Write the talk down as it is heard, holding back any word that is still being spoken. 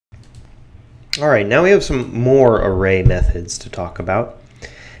All right, now we have some more array methods to talk about.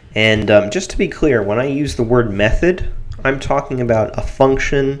 And just to be clear, when I use the word method, I'm talking about a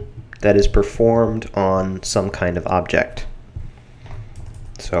function that is performed on some kind of object.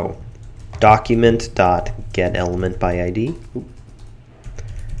 So document.getElementById.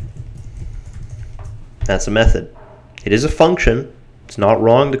 That's a method. It is a function. It's not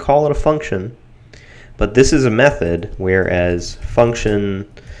wrong to call it a function, but this is a method, whereas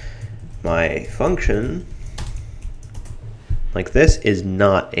my function like this is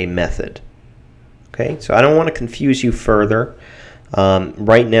not a method. Okay, so I don't want to confuse you further.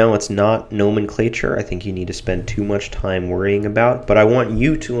 Right now it's not nomenclature. I think you need to spend too much time worrying about, but I want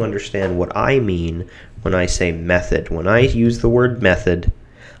you to understand what I mean when I say method. When I use the word method,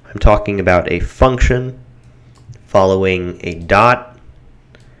 I'm talking about a function following a dot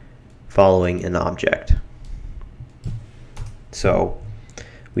following an object. So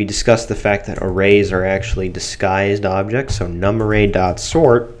we discussed the fact that arrays are actually disguised objects. So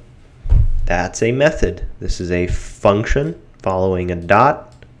numarray.sort, that's a method. This is a function following a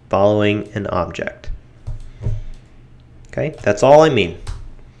dot following an object. Okay, that's all I mean.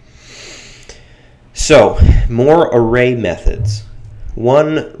 So more array methods.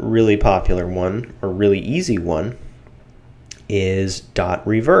 One really popular one, or really easy one, is dot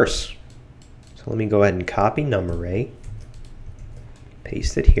reverse. So let me go ahead and copy numarray,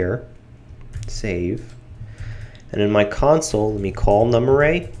 paste it here, save, and in my console, let me call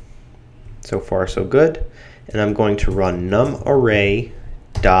numarray. So far so good. And I'm going to run numarray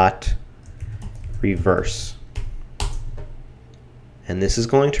dot reverse. And this is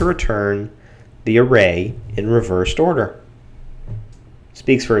going to return the array in reversed order.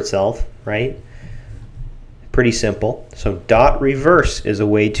 Speaks for itself, right? Pretty simple. So dot reverse is a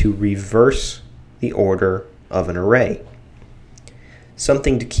way to reverse the order of an array.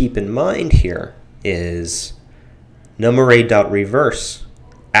 Something to keep in mind here is numarray.reverse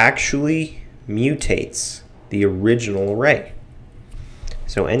actually mutates the original array.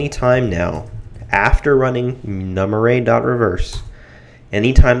 So anytime now, after running numarray.reverse,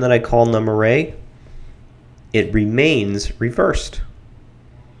 anytime that I call numarray, it remains reversed.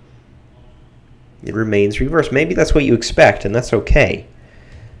 It remains reversed. Maybe that's what you expect, and that's okay.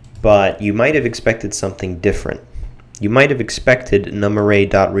 But you might have expected something different. You might have expected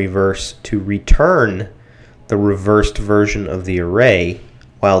numarray.reverse to return the reversed version of the array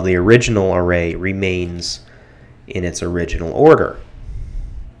while the original array remains in its original order.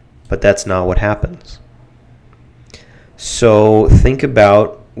 But that's not what happens. So think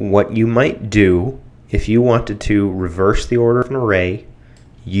about what you might do if you wanted to reverse the order of an array,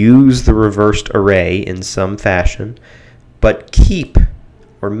 use the reversed array in some fashion, but keep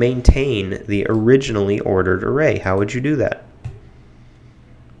or maintain the originally ordered array. How would you do that?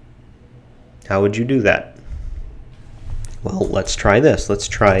 How would you do that? Well, let's try this. Let's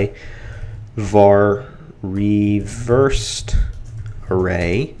try var reversed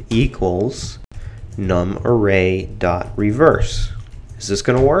array equals numarray.reverse. Is this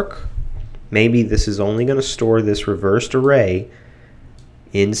going to work? Maybe this is only going to store this reversed array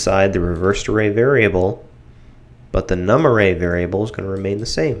inside the reversed array variable, but the numarray variable is going to remain the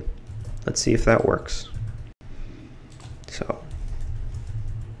same. Let's see if that works. So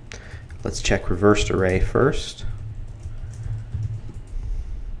let's check reversed array first.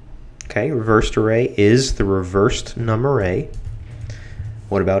 Okay, reversed array is the reversed numarray.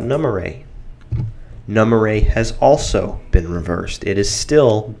 What about numarray? Numarray has also been reversed. It is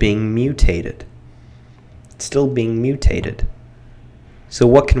still being mutated. It's still being mutated. So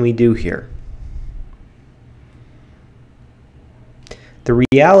what can we do here? The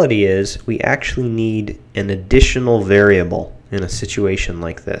reality is we actually need an additional variable in a situation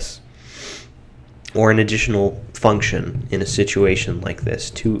like this, or an additional function in a situation like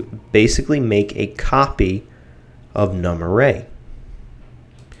this, to basically make a copy of numarray.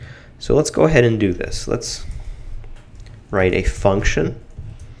 So let's go ahead and do this. Let's write a function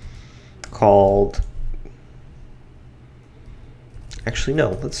called, actually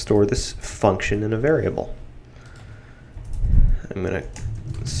no, let's store this function in a variable. I'm going to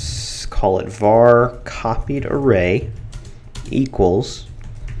call it var copied array equals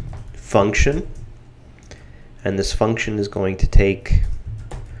function, and this function is going to take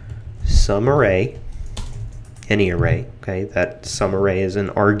some array, any array, okay, that some array is an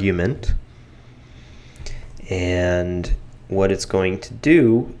argument, and what it's going to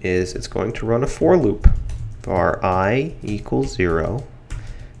do is it's going to run a for loop. var I equals 0,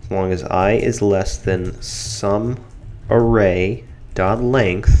 as long as I is less than some array dot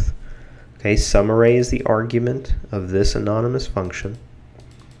length. Okay, some array is the argument of this anonymous function.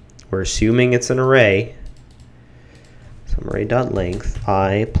 we're assuming it's an array, SumArray.length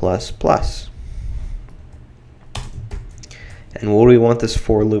I plus plus. And what do we want this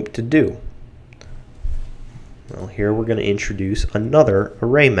for loop to do? Well, here we're going to introduce another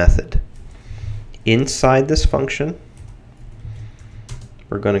array method. Inside this function,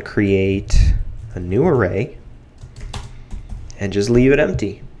 we're going to create a new array and just leave it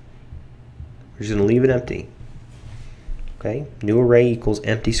empty. We're just going to leave it empty. Okay, new array equals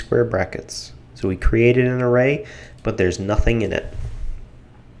empty square brackets. So we created an array, but there's nothing in it.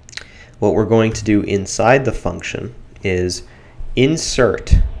 What we're going to do inside the function is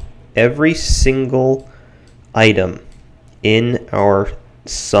insert every single item in our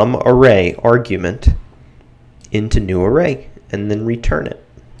SumArray argument into new array and then return it.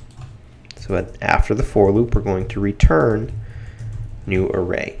 So after the for loop, we're going to return new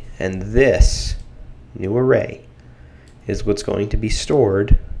array. And this new array is what's going to be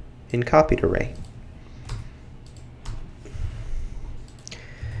stored in copied array.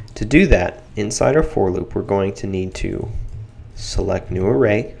 To do that, inside our for loop, we're going to need to select new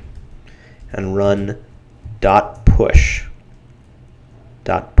array and run .push.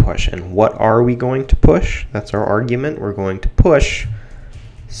 .push. And what are we going to push? That's our argument. We're going to push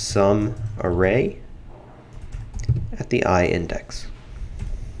SumArray at the I index.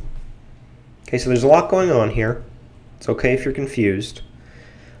 Okay, so there's a lot going on here. It's okay if you're confused.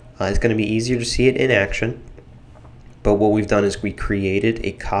 It's going to be easier to see it in action. But what we've done is we created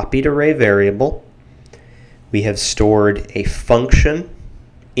a copied array variable. We have stored a function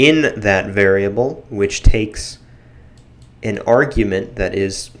in that variable which takes an argument that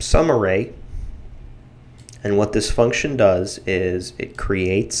is SumArray. And what this function does is it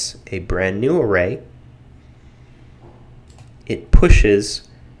creates a brand new array. It pushes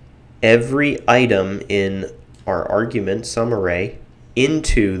every item in our argument SumArray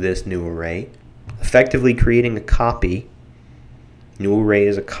into this new array, effectively creating a copy. New array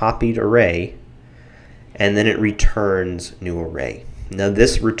is a copied array, and then it returns new array. Now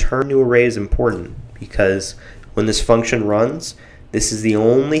this return new array is important because when this function runs, this is the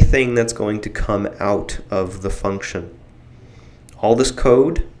only thing that's going to come out of the function. All this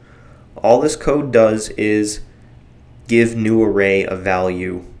code does is give new array a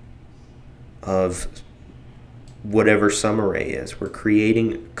value of whatever SumArray is. We're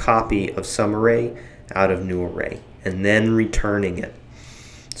creating a copy of SumArray out of new array and then returning it.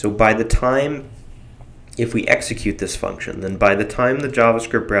 So by the time, if we execute this function, then by the time the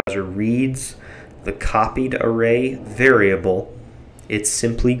JavaScript browser reads the copied array variable, it's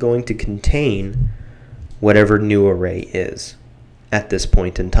simply going to contain whatever new array is at this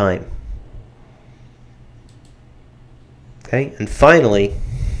point in time. Okay, and finally,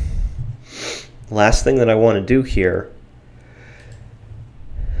 last thing that I want to do here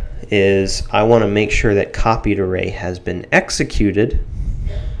is I want to make sure that copied array has been executed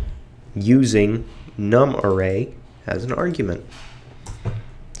using numArray as an argument.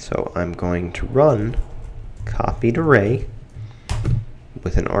 So I'm going to run copied array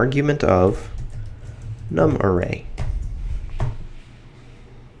with an argument of numArray.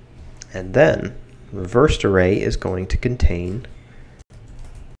 And then reversed array is going to contain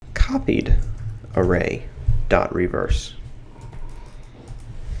copied array dot reverse.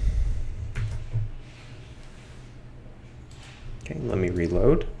 Okay, let me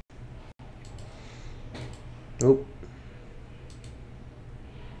reload. Oop.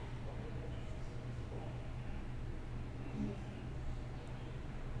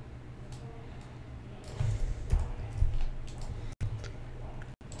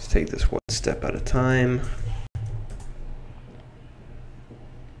 Let's take this one step at a time.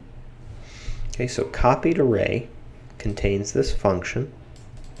 Okay, so copied array contains this function.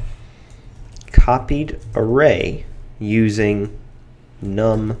 Copied array using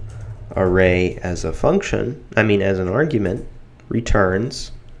numArray as a function, as an argument,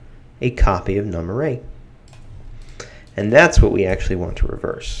 returns a copy of numArray. And that's what we actually want to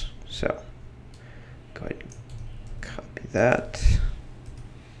reverse. So go ahead and copy that.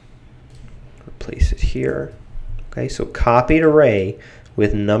 Replace it here. Okay, so copied array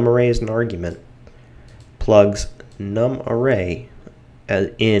with numArray as an argument plugs numArray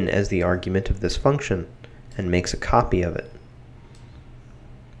in as the argument of this function and makes a copy of it.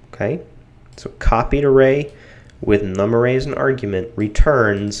 Okay, so copied array with numArray as an argument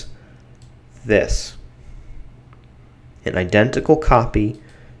returns this, an identical copy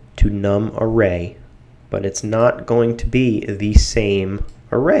to numArray, but it's not going to be the same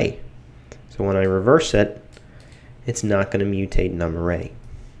array. So when I reverse it, it's not going to mutate numArray.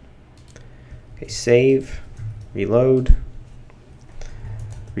 Okay, save, reload.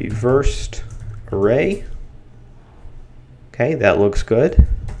 reversed array. Okay, that looks good.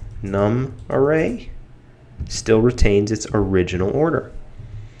 Num array still retains its original order.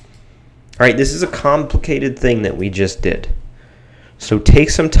 All right, this is a complicated thing that we just did. So take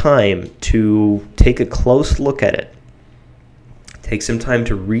some time to take a close look at it. Take some time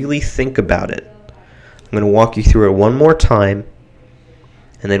to really think about it. I'm going to walk you through it one more time,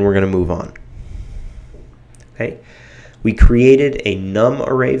 and then we're going to move on. Okay, we created a num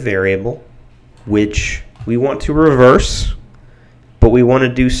array variable, which we want to reverse, but we want to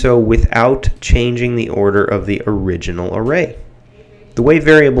do so without changing the order of the original array. The way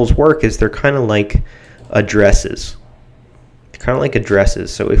variables work is they're kind of like addresses. They're kind of like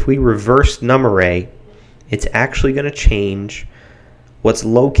addresses. So if we reverse num array, it's actually going to change what's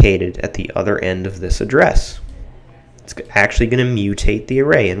located at the other end of this address. It's actually going to mutate the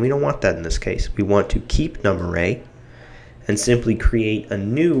array, and we don't want that in this case. We want to keep num array and simply create a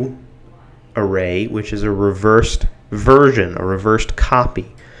new array, which is a reversed version, a reversed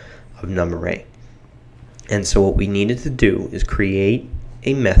copy of num array. And so what we needed to do is create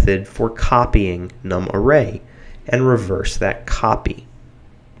a method for copying num array and reverse that copy.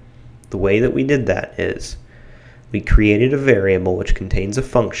 The way that we did that is we created a variable which contains a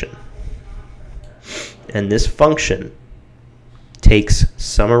function. And this function takes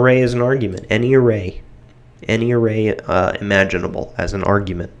some array as an argument, any array imaginable as an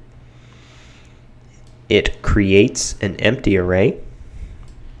argument. It creates an empty array.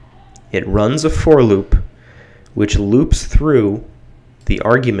 It runs a for loop, which loops through the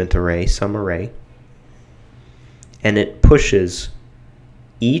argument array, some array, and it pushes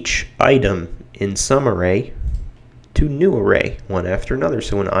each item in some array to new array, one after another.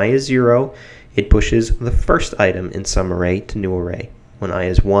 So when I is 0, it pushes the first item in some array to new array. When I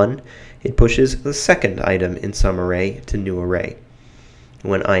is 1, it pushes the second item in some array to new array.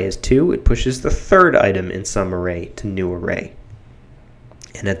 When I is 2, it pushes the third item in some array to new array.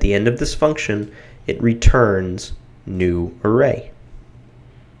 And at the end of this function, it returns new array.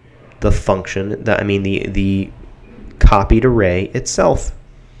 The function, the copied array itself.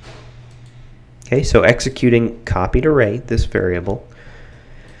 Okay, so executing copied array, this variable,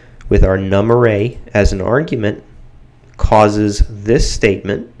 with our num array as an argument, causes this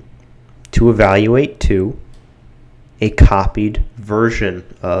statement to evaluate to a copied version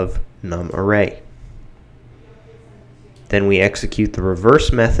of num array. Then we execute the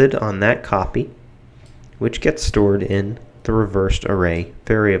reverse method on that copy, which gets stored in the reversed array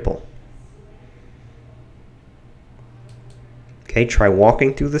variable. Okay, try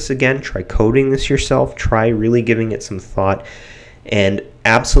walking through this again, try coding this yourself, try really giving it some thought, and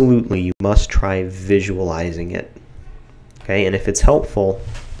absolutely you must try visualizing it. Okay, and if it's helpful,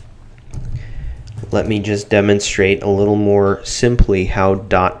 let me just demonstrate a little more simply how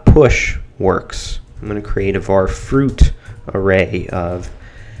 .push works. I'm going to create a var fruit array of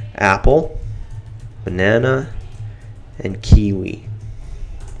apple, banana, and kiwi.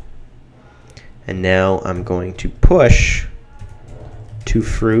 And now I'm going to push to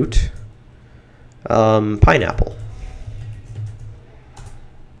fruit pineapple.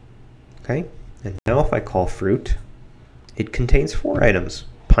 Okay, and now if I call fruit, it contains 4 items.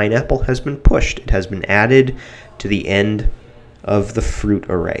 Pineapple has been pushed. It has been added to the end of the fruit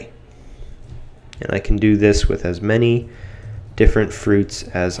array. And I can do this with as many different fruits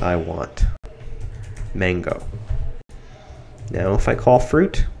as I want. Mango. Now if I call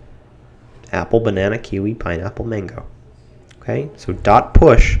fruit, apple, banana, kiwi, pineapple, mango. Okay, so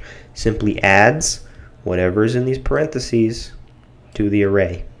 .push simply adds whatever is in these parentheses to the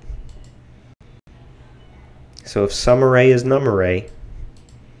array. So if some array is num array,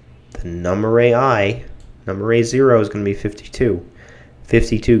 the num array I, num array 0 is going to be 52.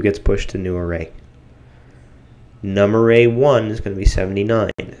 52 gets pushed to new array. Num array 1 is going to be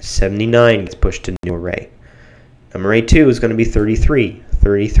 79. 79 gets pushed to new array. Num array 2 is going to be 33.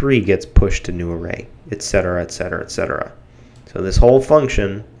 33 gets pushed to new array, etc., etc., etc. So this whole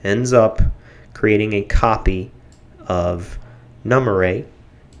function ends up creating a copy of num array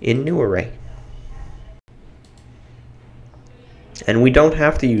in new array. And we don't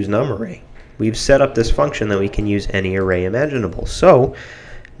have to use num array. We've set up this function that we can use any array imaginable. So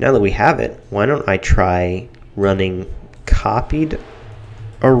now that we have it, why don't I try running copied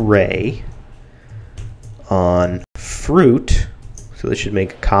array on fruit. So this should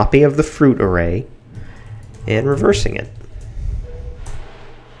make a copy of the fruit array and reversing it.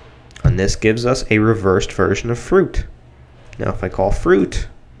 And this gives us a reversed version of fruit. Now if I call fruit,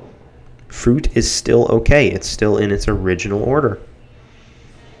 fruit is still okay. It's still in its original order.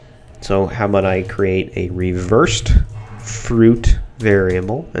 So how about I create a reversed fruit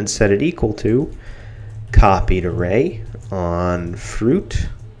variable and set it equal to copied array on fruit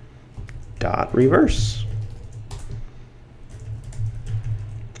dot reverse.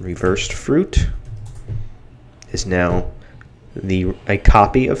 Reversed fruit is now a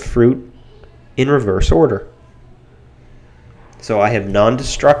copy of fruit in reverse order. So I have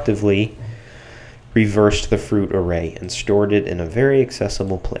non-destructively reversed the fruit array and stored it in a very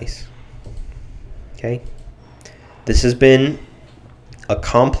accessible place. Okay? This has been a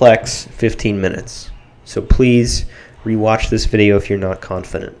complex 15 minutes. So please rewatch this video if you're not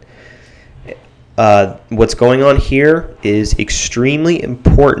confident. What's going on here is extremely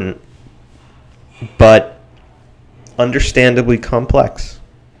important, but understandably complex.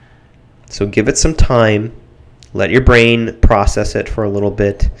 So give it some time. Let your brain process it for a little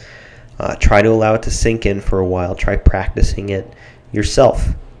bit. Try to allow it to sink in for a while. Try practicing it yourself.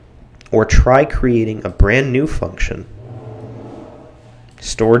 Or try creating a brand new function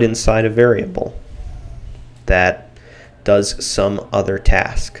stored inside a variable that does some other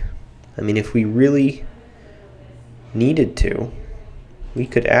task. I mean, if we really needed to, we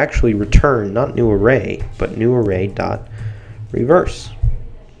could actually return not new array, but new array dot reverse.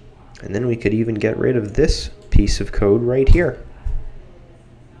 And then we could even get rid of this piece of code right here.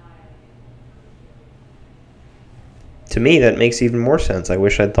 To me, that makes even more sense. I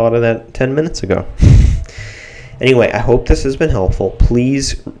wish I'd thought of that 10 minutes ago. Anyway, I hope this has been helpful.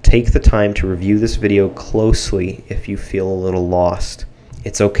 Please take the time to review this video closely if you feel a little lost.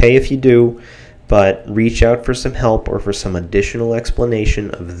 It's okay if you do, but reach out for some help or for some additional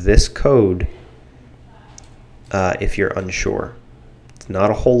explanation of this code if you're unsure. It's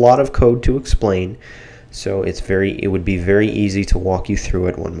not a whole lot of code to explain, so it would be very easy to walk you through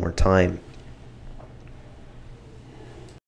it one more time.